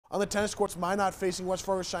On the tennis courts, Minot facing West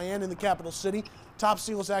Fargo Sheyenne in the capital city. Top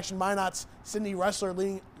singles action, Minot's Sydney Wrestler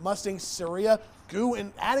leading Mustang Syria. Gu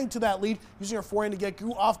and adding to that lead, using her forehand to get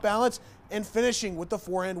Gu off balance and finishing with the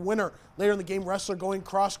forehand winner. Later in the game, Wrestler going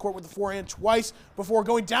cross court with the forehand twice before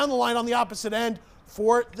going down the line on the opposite end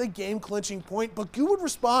for the game clinching point. But Gu would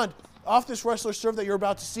respond off this Wrestler serve that you're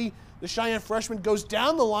about to see. The Cheyenne freshman goes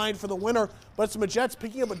down the line for the winner, but it's the Majets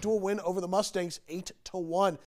picking up a dual win over the Mustangs 8-1.